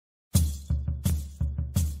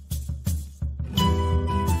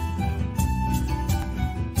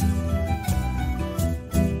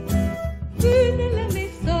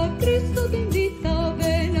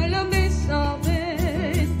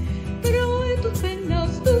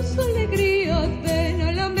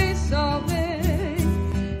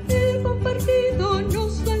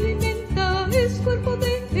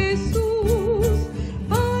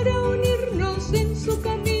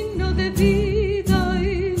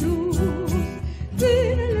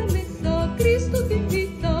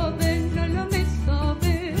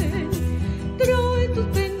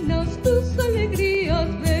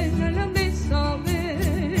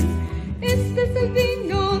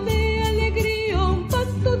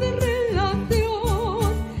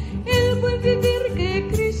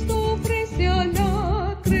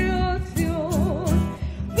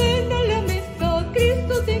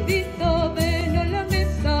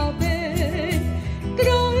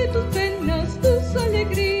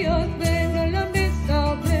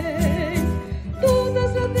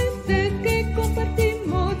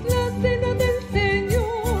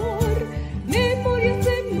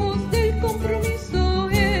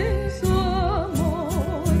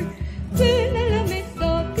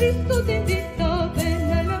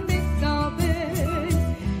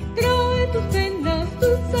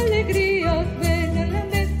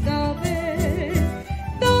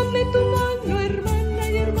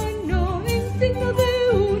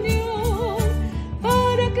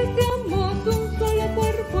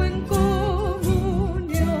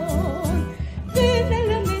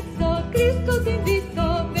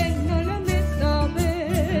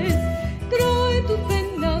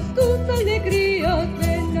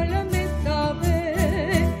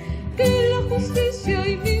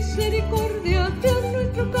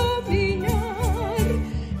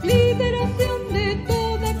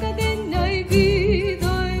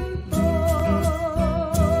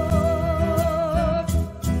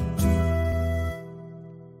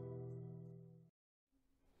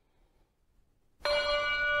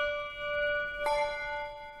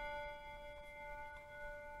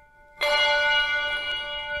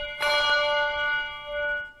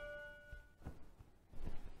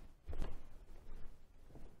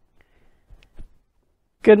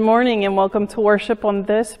Good morning and welcome to worship on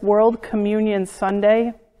this World Communion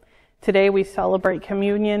Sunday. Today we celebrate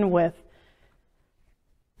communion with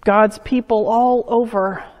God's people all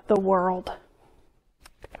over the world.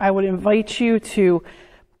 I would invite you to,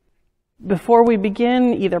 before we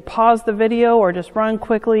begin, either pause the video or just run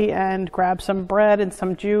quickly and grab some bread and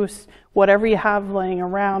some juice, whatever you have laying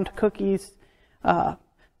around, cookies, a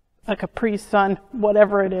Capri Sun,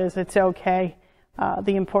 whatever it is, it's okay.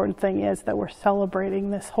 The important thing is that we're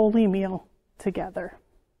celebrating this holy meal together.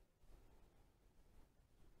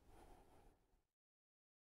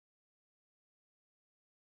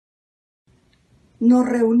 Nos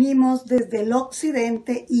reunimos desde el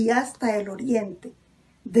occidente y hasta el oriente,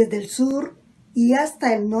 desde el sur y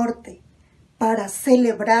hasta el norte, para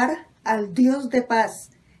celebrar al Dios de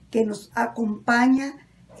paz que nos acompaña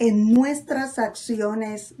en nuestras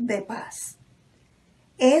acciones de paz.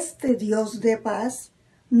 Este Dios de paz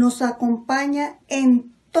nos acompaña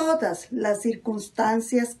en todas las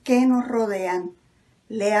circunstancias que nos rodean.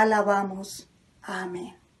 Le alabamos.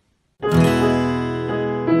 Amén.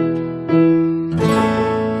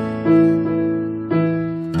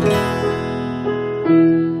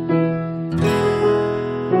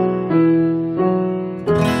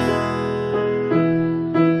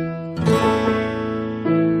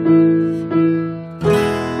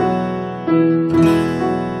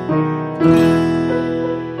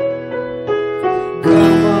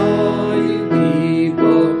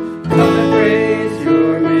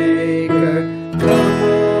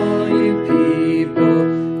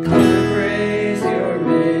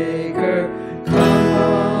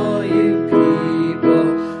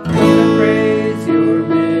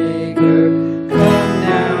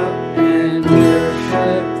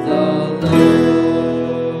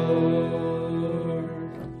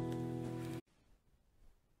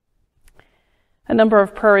 A number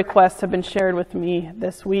of prayer requests have been shared with me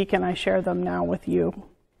this week, and I share them now with you.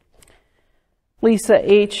 Lisa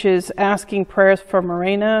H. is asking prayers for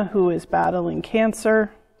Morena, who is battling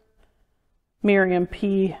cancer. Miriam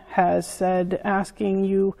P. has said, asking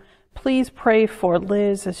you, please pray for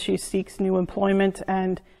Liz as she seeks new employment,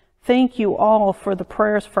 and thank you all for the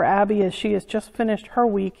prayers for Abby as she has just finished her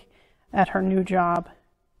week at her new job.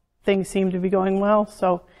 Things seem to be going well,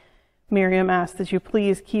 so Miriam asks that you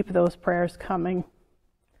please keep those prayers coming.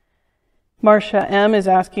 Marcia M. is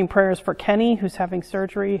asking prayers for Kenny, who's having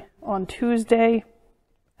surgery on Tuesday.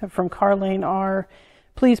 And from Carlene R.,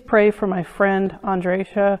 please pray for my friend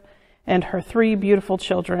Andresha and her 3 beautiful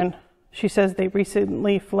children. She says they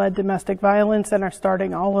recently fled domestic violence and are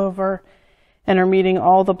starting all over and are meeting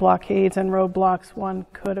all the blockades and roadblocks one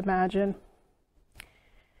could imagine.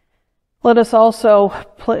 Let us also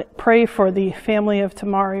pray for the family of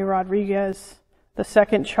Tamari Rodriguez, the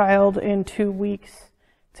second child in 2 weeks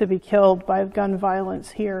to be killed by gun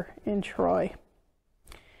violence here in Troy.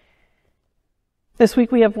 This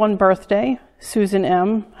week we have one birthday. Susan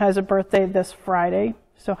M. has a birthday this Friday,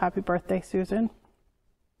 so happy birthday, Susan.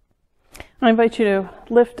 I invite you to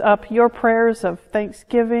lift up your prayers of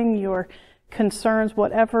thanksgiving, your concerns,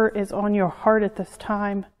 whatever is on your heart at this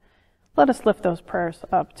time. Let us lift those prayers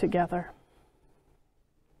up together.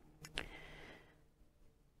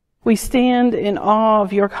 We stand in awe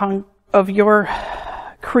of your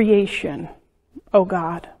creation, O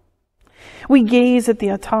God. We gaze at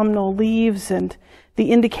the autumnal leaves and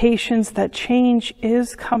the indications that change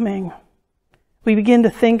is coming. We begin to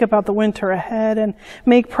think about the winter ahead and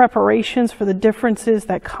make preparations for the differences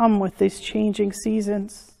that come with these changing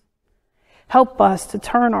seasons. Help us to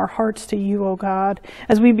turn our hearts to you, O God,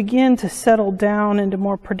 as we begin to settle down into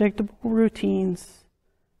more predictable routines.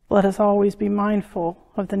 Let us always be mindful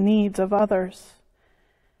of the needs of others.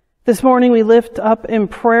 This morning we lift up in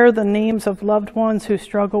prayer the names of loved ones who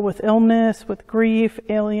struggle with illness, with grief,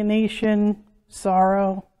 alienation,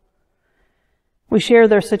 sorrow. We share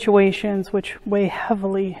their situations which weigh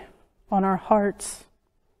heavily on our hearts.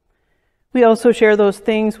 We also share those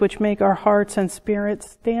things which make our hearts and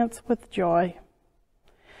spirits dance with joy.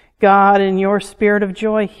 God, in your spirit of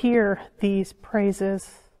joy, hear these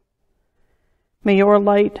praises. May your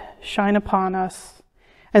light shine upon us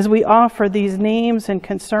as we offer these names in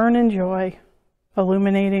concern and joy,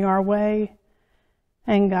 illuminating our way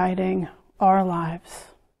and guiding our lives.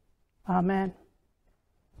 Amen.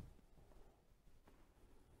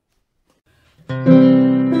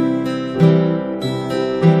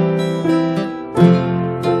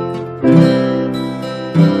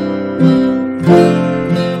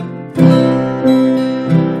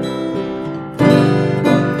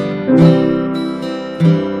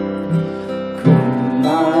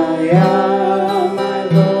 Kumbaya, my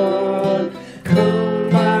Lord,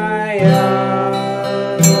 Kumbaya.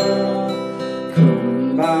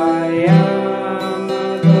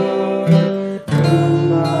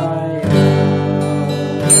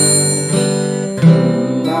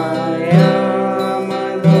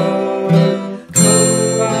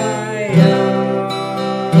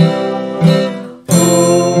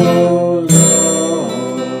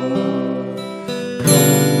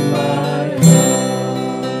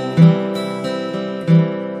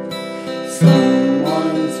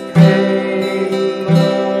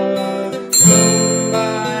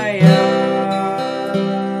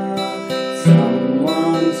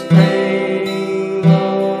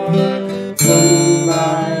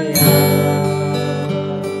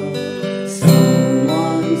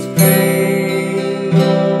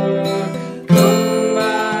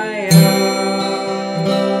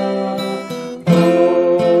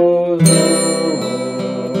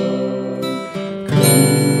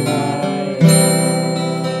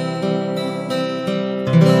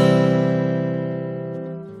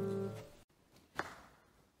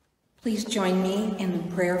 in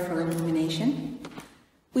the prayer for illumination.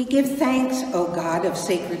 We give thanks, O God of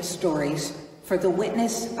sacred stories, for the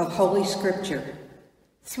witness of Holy Scripture.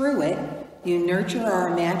 Through it, you nurture our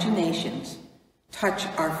imaginations, touch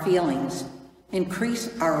our feelings,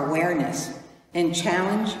 increase our awareness, and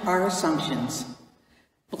challenge our assumptions.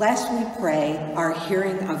 Bless, we pray, our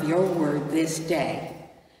hearing of your word this day.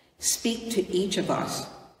 Speak to each of us,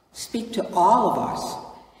 speak to all of us,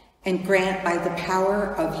 and grant by the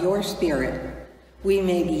power of your Spirit, we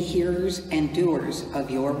may be hearers and doers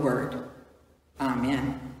of your word.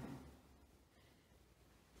 Amen.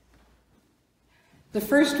 The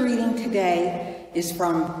first reading today is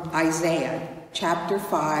from Isaiah, chapter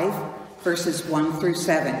 5, verses 1 through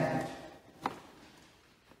 7.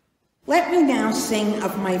 Let me now sing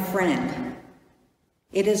of my friend.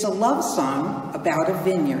 It is a love song about a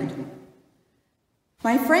vineyard.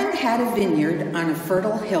 My friend had a vineyard on a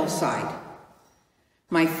fertile hillside.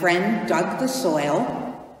 My friend dug the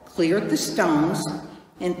soil, cleared the stones,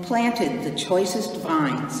 and planted the choicest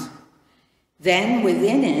vines. Then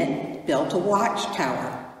within it built a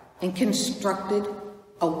watchtower and constructed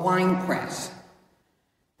a wine press.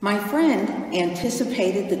 My friend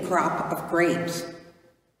anticipated the crop of grapes,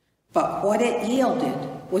 but what it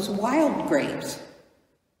yielded was wild grapes.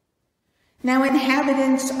 Now,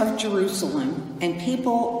 inhabitants of Jerusalem and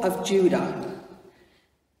people of Judah,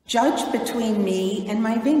 judge between me and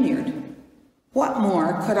my vineyard. What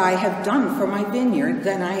more could I have done for my vineyard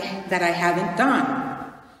that I haven't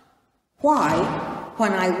done? Why,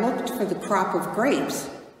 when I looked for the crop of grapes,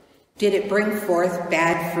 did it bring forth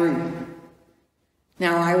bad fruit?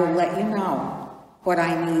 Now I will let you know what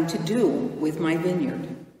I mean to do with my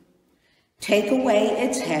vineyard. Take away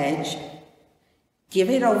its hedge, give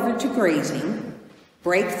it over to grazing,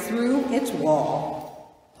 break through its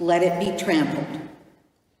wall, let it be trampled.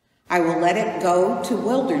 I will let it go to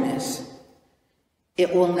wilderness.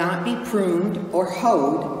 It will not be pruned or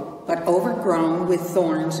hoed, but overgrown with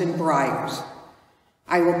thorns and briars.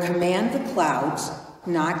 I will command the clouds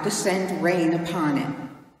not to send rain upon it.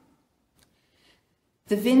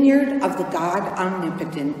 The vineyard of the God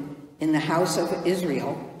omnipotent in the house of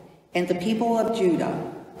Israel and the people of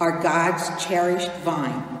Judah are God's cherished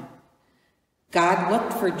vine. God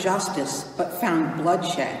looked for justice, but found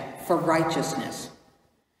bloodshed, for righteousness,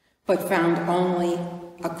 but found only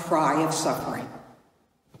a cry of suffering.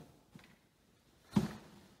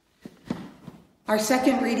 Our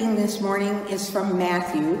second reading this morning is from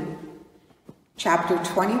Matthew, chapter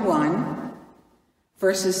 21,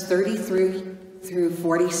 verses 33 through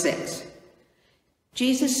 46.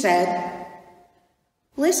 Jesus said,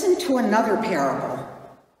 "Listen to another parable.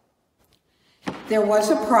 There was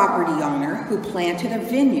a property owner who planted a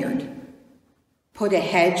vineyard, put a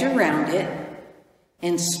hedge around it,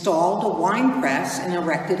 installed a wine press, and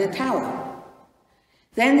erected a tower.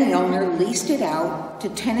 Then the owner leased it out to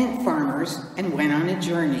tenant farmers and went on a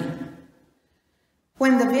journey.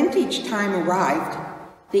 When the vintage time arrived,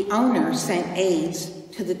 the owner sent aides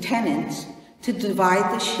to the tenants to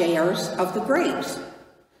divide the shares of the grapes.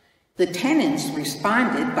 The tenants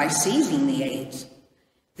responded by seizing the aides.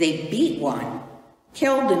 They beat one,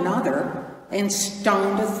 killed another, and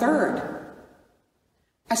stoned a third.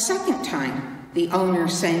 A second time, the owner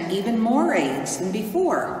sent even more aides than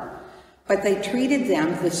before, but they treated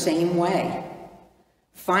them the same way.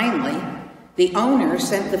 Finally, the owner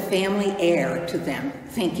sent the family heir to them,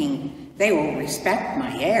 thinking they will respect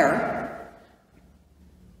my heir.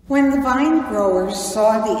 When the vine growers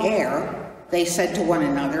saw the heir, they said to one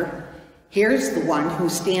another, 'Here's the one who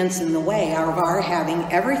stands in the way of our having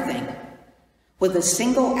everything. With a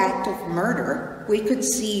single act of murder, we could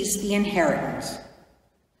seize the inheritance.'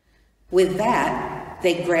 With that,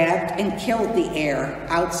 they grabbed and killed the heir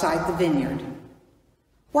outside the vineyard.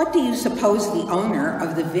 What do you suppose the owner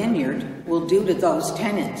of the vineyard will do to those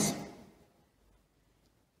tenants?"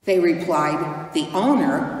 They replied, "The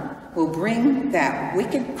owner will bring that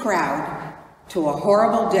wicked crowd to a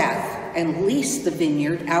horrible death and lease the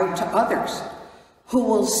vineyard out to others, who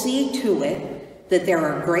will see to it that there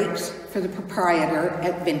are grapes for the proprietor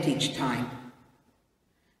at vintage time."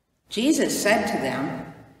 Jesus said to them,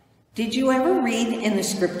 "Did you ever read in the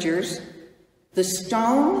scriptures, 'The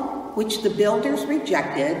stone which the builders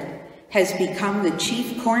rejected has become the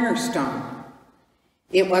chief cornerstone.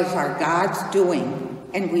 It was our God's doing,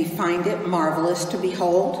 and we find it marvelous to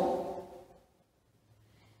behold'?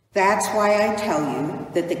 That's why I tell you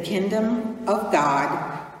that the kingdom of God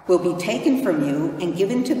will be taken from you and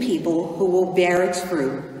given to people who will bear its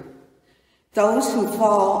fruit. Those who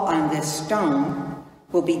fall on this stone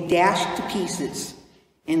will be dashed to pieces,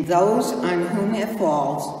 and those on whom it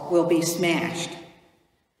falls will be smashed.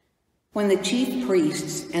 When the chief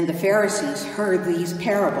priests and the Pharisees heard these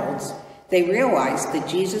parables, they realized that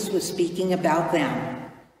Jesus was speaking about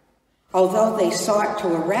them. Although they sought to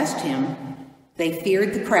arrest him, they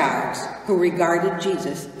feared the crowds who regarded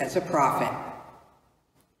Jesus as a prophet.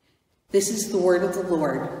 This is the word of the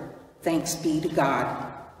Lord. Thanks be to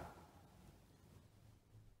God.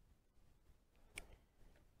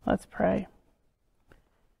 Let's pray.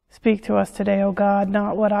 Speak to us today, O God,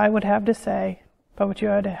 not what I would have to say, but what you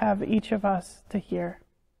would have each of us to hear.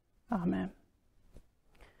 Amen.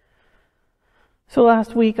 So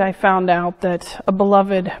last week I found out that a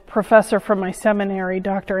beloved professor from my seminary,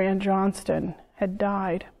 Dr. Ann Johnston, had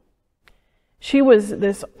died. She was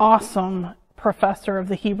this awesome professor of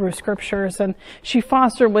the Hebrew Scriptures, and she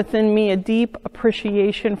fostered within me a deep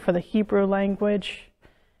appreciation for the Hebrew language,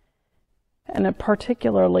 and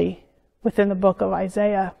particularly within the book of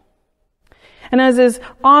Isaiah. And as is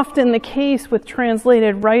often the case with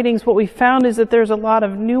translated writings, what we found is that there's a lot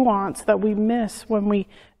of nuance that we miss when we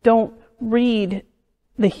don't read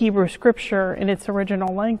the Hebrew Scripture in its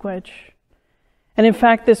original language. And in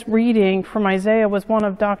fact, this reading from Isaiah was one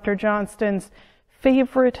of Dr. Johnston's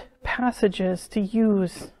favorite passages to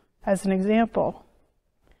use as an example.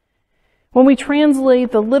 When we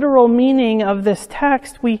translate the literal meaning of this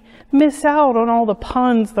text, we miss out on all the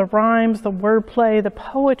puns, the rhymes, the wordplay, the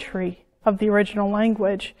poetry of the original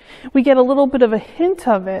language. We get a little bit of a hint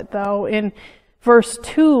of it, though, in verse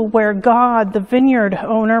 2, where God, the vineyard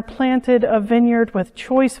owner, planted a vineyard with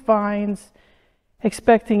choice vines,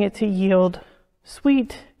 expecting it to yield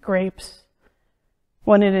sweet grapes,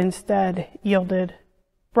 when it instead yielded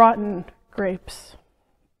rotten grapes,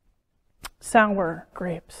 sour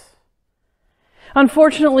grapes.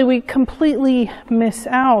 Unfortunately, we completely miss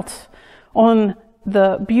out on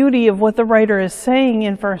the beauty of what the writer is saying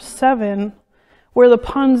in verse 7, where the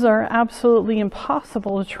puns are absolutely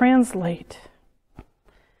impossible to translate.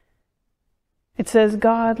 It says,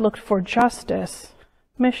 God looked for justice,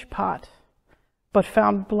 mishpat, but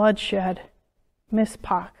found bloodshed,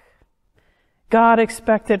 mispach. God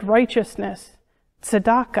expected righteousness,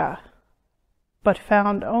 tzedakah, but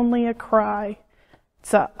found only a cry,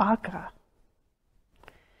 tza'aka.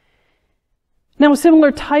 Now, a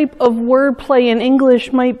similar type of wordplay in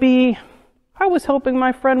English might be, I was hoping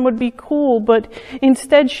my friend would be cool, but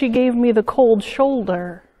instead she gave me the cold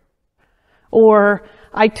shoulder. Or,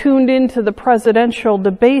 I tuned into the presidential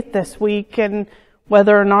debate this week, and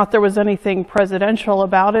whether or not there was anything presidential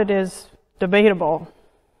about it is debatable.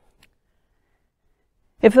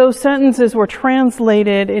 If those sentences were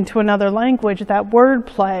translated into another language, that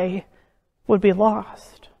wordplay would be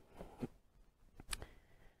lost.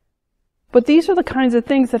 But these are the kinds of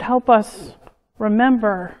things that help us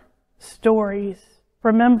remember stories,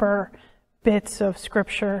 remember bits of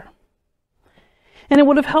Scripture. And it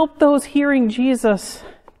would have helped those hearing Jesus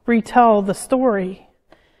retell the story.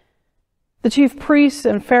 The chief priests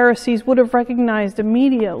and Pharisees would have recognized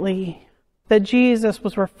immediately that Jesus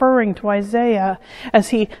was referring to Isaiah as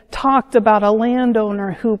he talked about a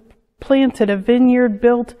landowner who planted a vineyard,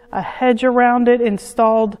 built a hedge around it,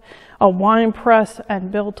 installed a wine press,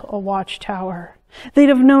 and built a watchtower. They'd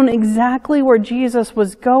have known exactly where Jesus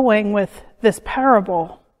was going with this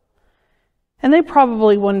parable. And they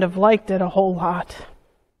probably wouldn't have liked it a whole lot.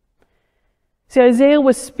 See, Isaiah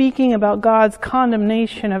was speaking about God's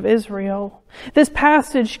condemnation of Israel. This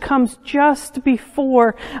passage comes just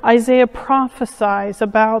before Isaiah prophesies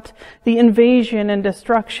about the invasion and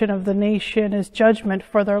destruction of the nation as judgment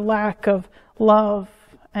for their lack of love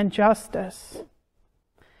and justice.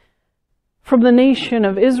 From the nation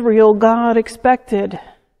of Israel, God expected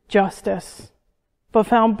justice, but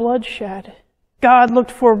found bloodshed. God looked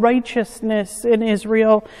for righteousness in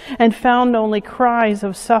Israel and found only cries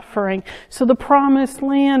of suffering. So the promised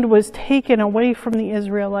land was taken away from the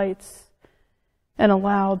Israelites and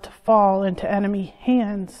allowed to fall into enemy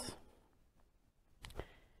hands.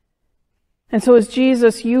 And so as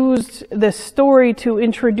Jesus used this story to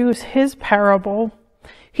introduce his parable,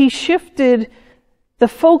 he shifted the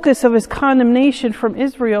focus of his condemnation from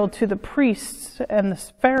Israel to the priests and the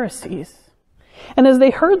Pharisees. And as they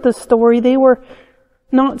heard the story, they were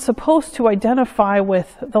not supposed to identify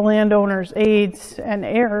with the landowner's aides and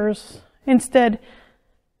heirs. Instead,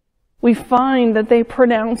 we find that they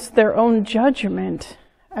pronounced their own judgment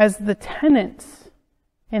as the tenants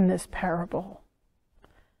in this parable.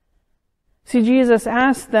 See, Jesus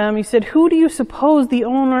asked them, he said, who do you suppose the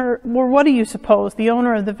owner, or what do you suppose the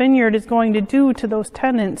owner of the vineyard is going to do to those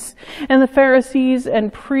tenants? And the Pharisees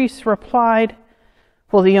and priests replied,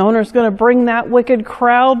 well, the owner's going to bring that wicked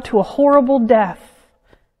crowd to a horrible death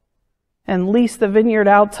and lease the vineyard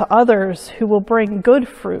out to others who will bring good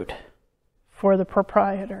fruit for the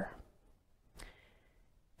proprietor.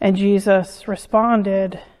 And Jesus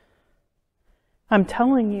responded, I'm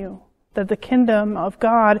telling you that the kingdom of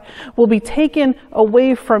God will be taken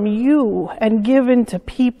away from you and given to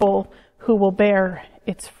people who will bear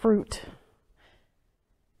its fruit.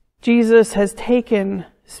 Jesus has taken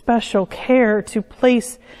special care to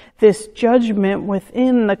place this judgment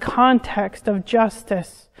within the context of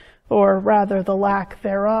justice, or rather the lack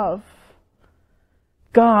thereof.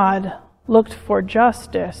 God looked for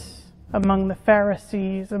justice among the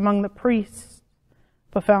Pharisees, among the priests,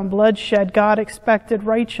 but found bloodshed. God expected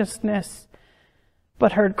righteousness,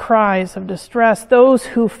 but heard cries of distress. Those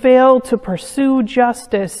who fail to pursue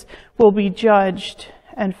justice will be judged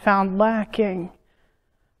and found lacking.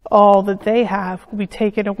 All that they have will be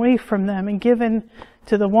taken away from them and given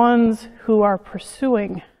to the ones who are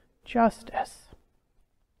pursuing justice.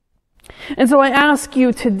 And so I ask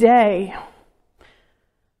you today,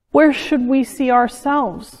 where should we see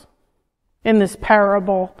ourselves in this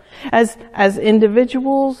parable? As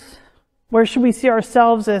individuals? Where should we see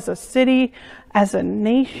ourselves as a city, as a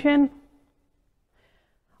nation?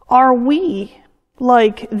 Are we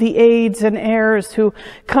like the aides and heirs who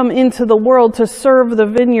come into the world to serve the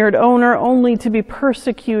vineyard owner only to be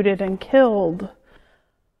persecuted and killed?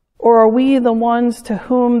 Or are we the ones to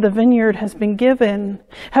whom the vineyard has been given?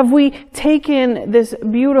 Have we taken this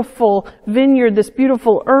beautiful vineyard, this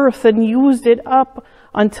beautiful earth, and used it up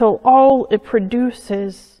until all it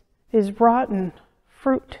produces is rotten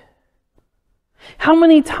fruit? How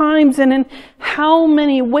many times and in how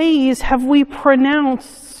many ways have we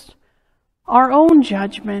pronounced our own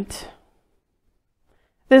judgment?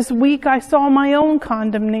 This week I saw my own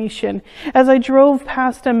condemnation as I drove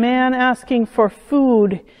past a man asking for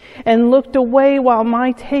food and looked away while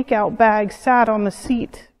my takeout bag sat on the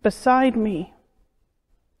seat beside me.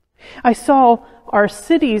 I saw our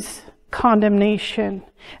city's condemnation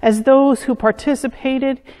as those who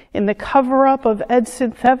participated in the cover-up of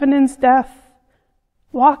Edson Thevenen's death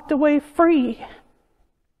walked away free.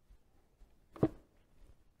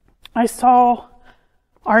 I saw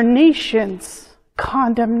our nation's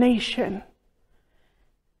condemnation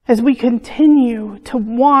as we continue to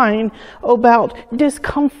whine about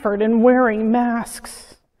discomfort in wearing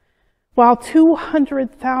masks, while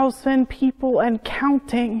 200,000 people and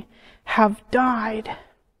counting have died.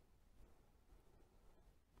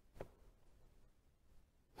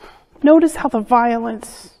 Notice how the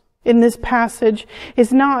violence in this passage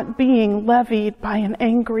is not being levied by an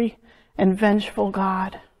angry and vengeful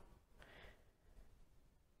God.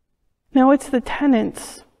 No, it's the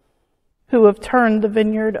tenants who have turned on the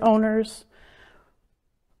vineyard owners'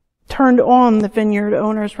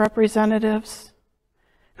 representatives,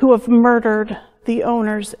 who have murdered the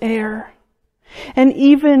owner's heir. And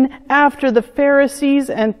even after the Pharisees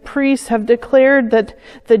and priests have declared that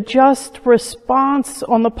the just response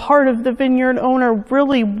on the part of the vineyard owner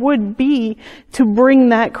really would be to bring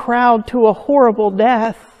that crowd to a horrible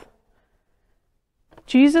death,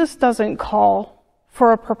 Jesus doesn't call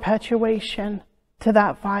for a perpetuation to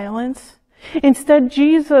that violence. Instead,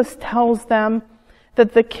 Jesus tells them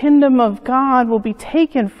that the kingdom of God will be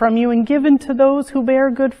taken from you and given to those who bear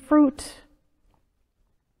good fruit.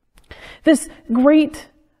 This great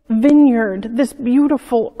vineyard, this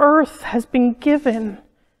beautiful earth has been given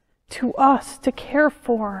to us to care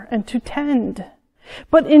for and to tend.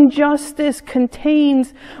 But injustice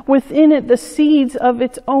contains within it the seeds of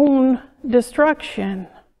its own destruction.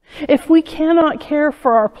 If we cannot care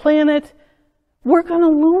for our planet, we're going to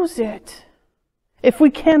lose it. If we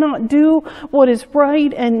cannot do what is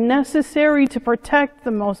right and necessary to protect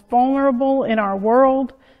the most vulnerable in our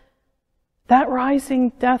world, that rising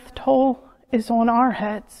death toll is on our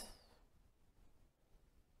heads.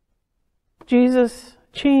 Jesus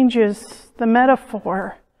changes the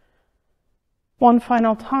metaphor one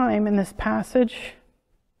final time in this passage.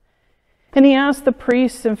 And he asked the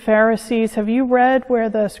priests and Pharisees, have you read where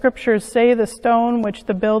the scriptures say the stone which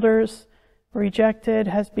the builders rejected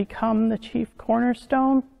has become the chief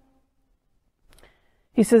cornerstone?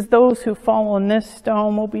 He says, those who fall on this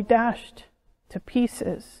stone will be dashed to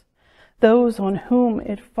pieces. Those on whom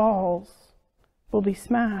it falls will be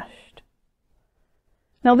smashed.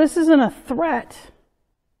 Now, this isn't a threat.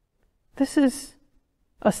 This is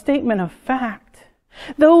a statement of fact.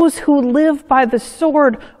 Those who live by the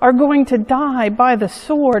sword are going to die by the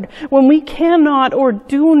sword. When we cannot or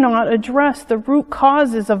do not address the root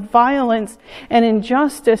causes of violence and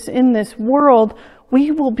injustice in this world,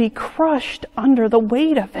 we will be crushed under the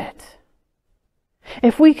weight of it.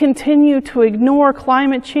 If we continue to ignore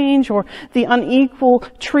climate change or the unequal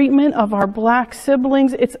treatment of our black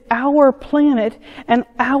siblings, it's our planet and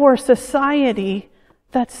our society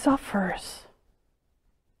that suffers.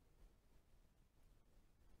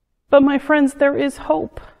 But my friends, there is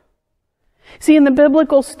hope. See, in the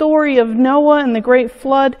biblical story of Noah and the great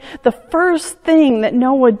flood, the first thing that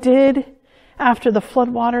Noah did after the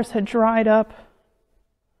floodwaters had dried up,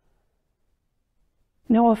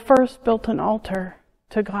 Noah first built an altar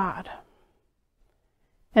to God.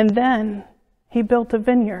 And then he built a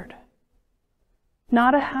vineyard.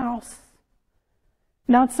 Not a house,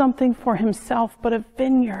 not something for himself, but a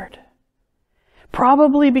vineyard.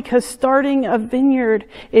 Probably because starting a vineyard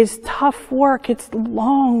is tough work. It's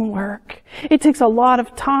long work. It takes a lot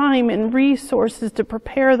of time and resources to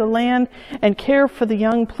prepare the land and care for the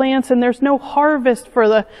young plants. And there's no harvest for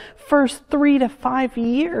the first 3 to 5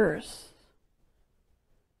 years.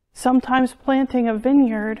 Sometimes planting a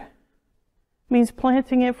vineyard means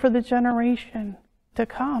planting it for the generation to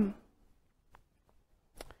come.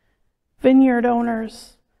 Vineyard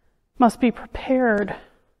owners must be prepared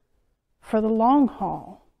for the long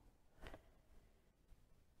haul.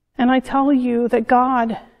 And I tell you that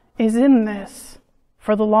God is in this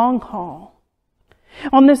for the long haul.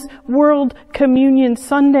 On this World Communion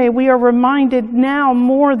Sunday, we are reminded now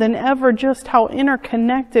more than ever just how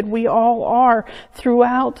interconnected we all are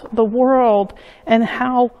throughout the world and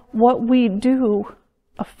how what we do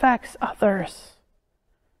affects others.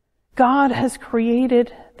 God has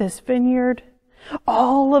created this vineyard,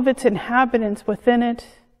 all of its inhabitants within it,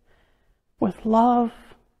 with love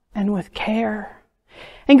and with care.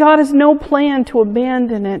 And God has no plan to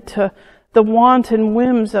abandon it to the wanton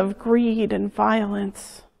whims of greed and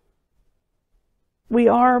violence. We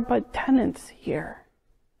are but tenants here.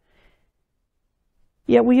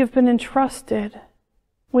 Yet we have been entrusted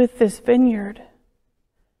with this vineyard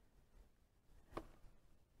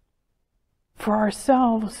for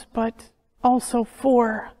ourselves, but also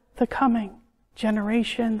for the coming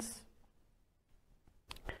generations.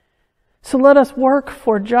 So let us work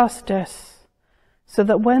for justice so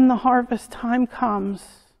that when the harvest time comes,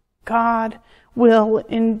 God will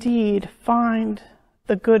indeed find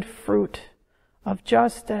the good fruit of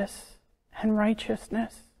justice and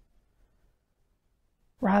righteousness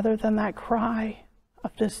rather than that cry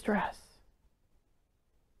of distress.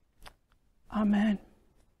 Amen.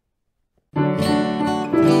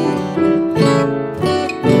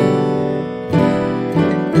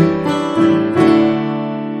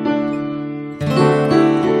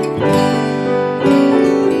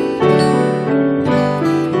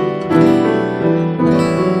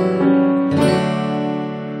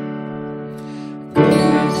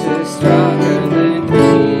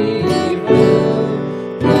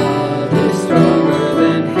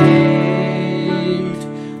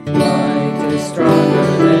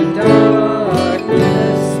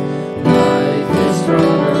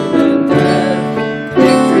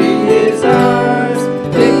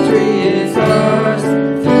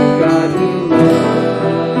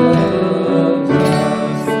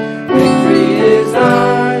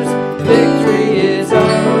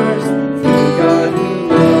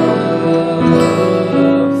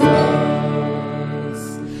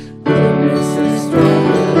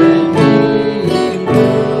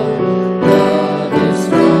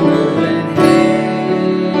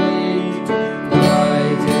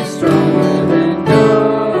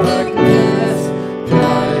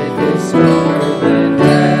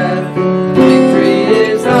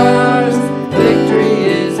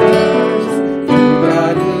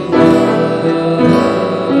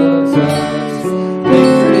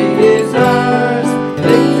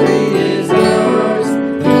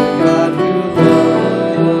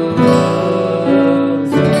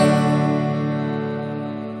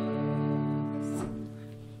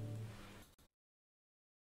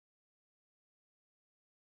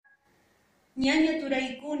 Ñaña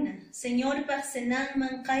turaykuna, Señor Parsenan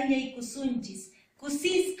mankaya y kusunchis,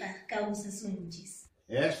 kusisqa causasunchis.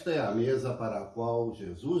 Esta é a mesa para a qual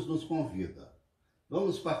Jesus nos convida.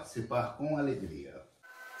 Vamos participar com alegria.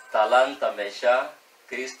 Talanta mesha,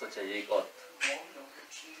 Cristo chayikot.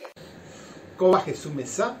 Kowa Jesús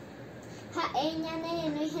mesa. Haeña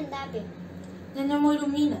no hendape. Ñaña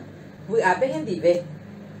moirumina. Muy ape hendive.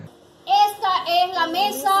 Esta es la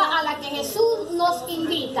mesa a la que Jesús nos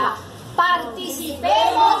invita.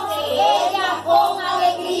 Participemos de ella con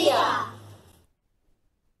alegría.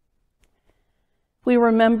 We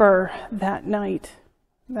remember that night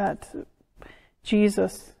that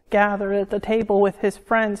Jesus gathered at the table with his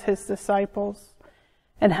friends, his disciples,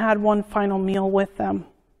 and had one final meal with them.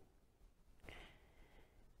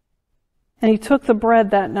 And he took the bread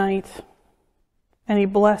that night, and he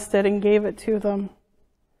blessed it and gave it to them,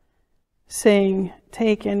 saying,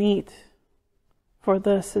 "Take and eat, for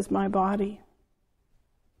this is my body."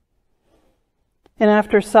 And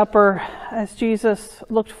after supper, as Jesus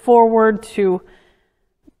looked forward to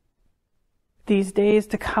these days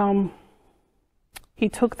to come, he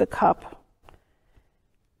took the cup,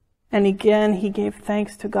 and again he gave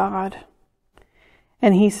thanks to God.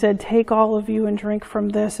 And he said, "Take all of you and drink from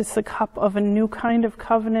this. It's the cup of a new kind of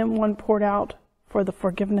covenant, one poured out for the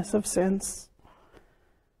forgiveness of sins."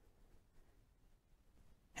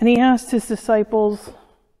 And he asked his disciples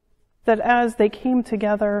that as they came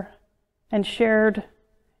together and shared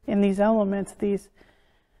in these elements, these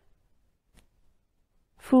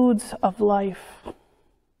foods of life,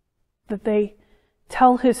 that they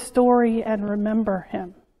tell his story and remember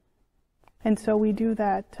him. And so we do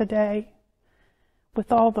that today with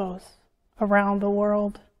all those around the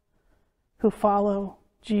world who follow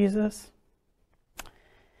Jesus.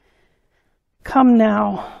 Come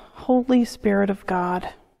now, Holy Spirit of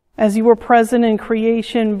God, as you were present in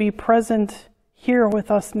creation, be present here with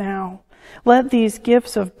us now. Let these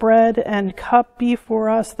gifts of bread and cup be for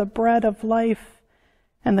us the bread of life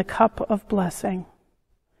and the cup of blessing.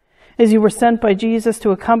 As you were sent by Jesus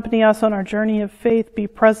to accompany us on our journey of faith, be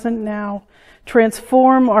present now.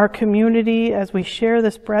 Transform our community as we share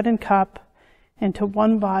this bread and cup into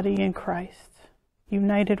one body in Christ,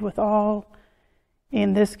 united with all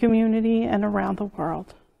in this community and around the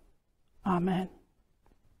world. Amen.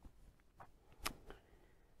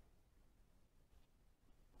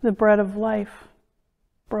 The bread of life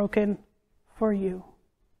broken for you.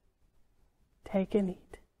 Take and eat.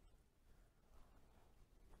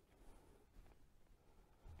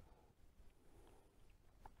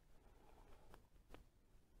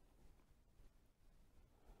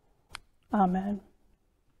 Amen.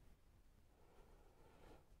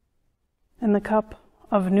 And the cup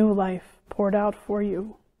of new life poured out for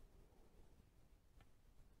you.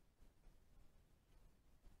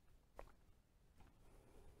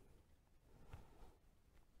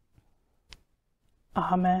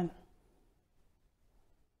 Amen.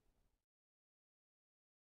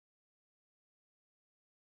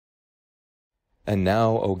 And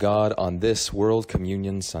now, O God, on this World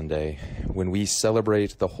Communion Sunday, when we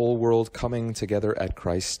celebrate the whole world coming together at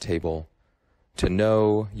Christ's table, to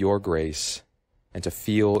know your grace and to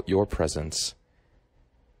feel your presence,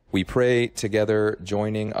 we pray together,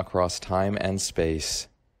 joining across time and space,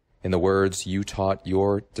 in the words you taught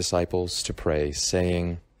your disciples to pray,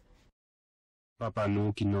 saying, Papa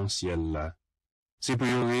nu kinosiella,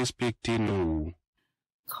 sipuyoris pictinu.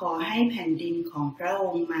 ขอให้แผ่นดินของพระอ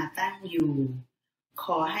งค์มาตั้งอยู่ ข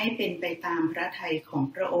อให้เป็นไปตามพระทัยของ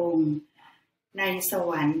พระองค์ ในส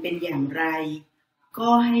วรรค์เป็นอย่างไร ก็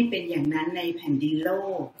ให้เป็นอย่างนั้นในแผ่นดินโล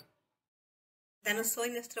ก Danos hoy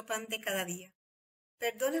nuestro pan de cada día.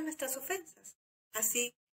 Perdona nuestras ofensas,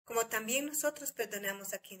 así como también nosotros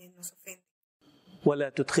perdonamos a quienes nos ofenden. ولا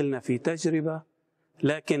تدخلنا في تجربة,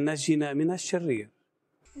 لكن نجنا من الشرير.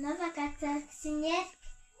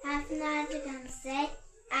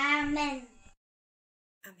 Amen.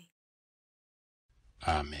 Amén.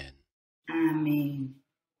 Amen. Amen.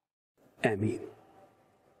 Amen.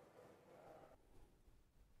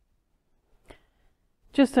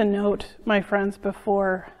 Just a note, my friends,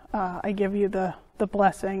 before I give you the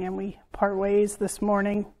blessing and we part ways this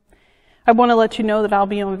morning. I want to let you know that I'll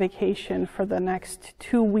be on vacation for the next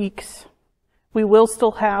 2 weeks. We will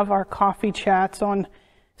still have our coffee chats on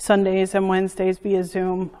Sundays and Wednesdays via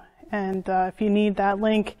Zoom. And if you need that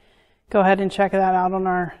link, go ahead and check that out on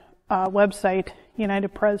our website,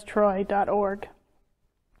 unitedprestroy.org.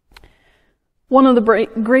 One of the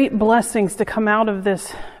great blessings to come out of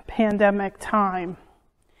this pandemic time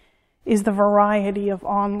is the variety of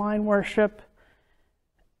online worship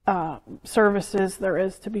services there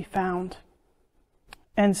is to be found.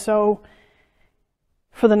 And so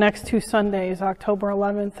for the next 2 Sundays, October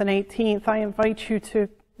 11th and 18th, I invite you to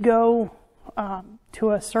go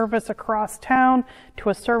to a service across town, to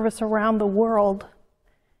a service around the world,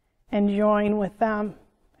 and join with them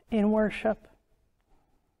in worship.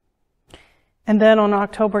 And then on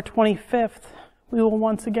October 25th, we will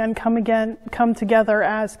once again come together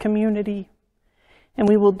as community, and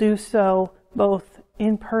we will do so both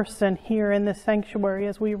in person here in the sanctuary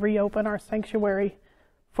as we reopen our sanctuary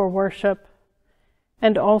for worship,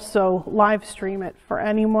 and also live stream it for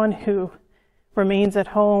anyone who remains at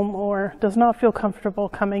home or does not feel comfortable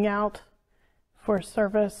coming out for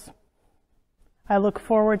service. I look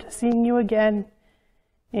forward to seeing you again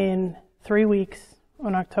in 3 weeks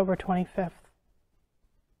on October 25th.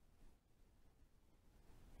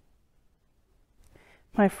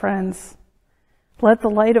 My friends, let the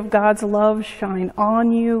light of God's love shine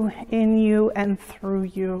on you, in you, and through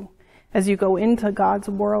you as you go into God's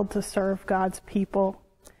world to serve God's people.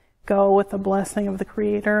 Go with the blessing of the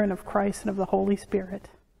Creator and of Christ and of the Holy Spirit.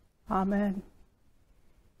 Amen.